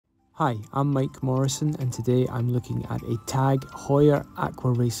Hi, I'm Mike Morrison and today I'm looking at a TAG Heuer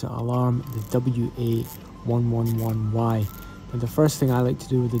Aquaracer alarm, the WAY111Y. Now the first thing I like to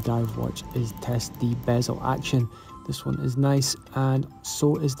do with the dive watch is test the bezel action. This one is nice and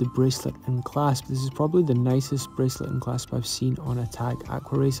so is the bracelet and clasp. This is probably the nicest bracelet and clasp I've seen on a TAG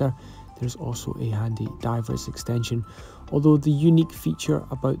Aquaracer. There's also a handy diver's extension. Although the unique feature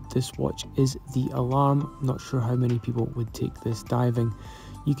about this watch is the alarm. Not sure how many people would take this diving.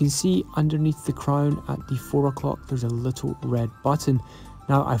 You can see underneath the crown at the 4 o'clock there's a little red button.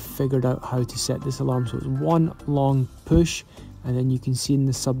 Now I've figured out how to set this alarm, so it's one long push and then you can see in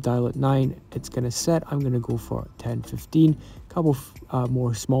the sub-dial at 9 it's going to set. I'm going to go for 10:15, couple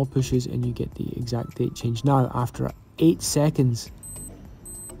more small pushes and you get the exact date change. Now after 8 seconds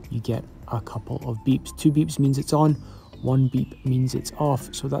you get a couple of beeps. 2 beeps means it's on, 1 beep means it's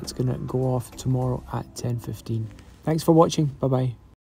off, so that's going to go off tomorrow at 10:15. Thanks for watching, bye bye.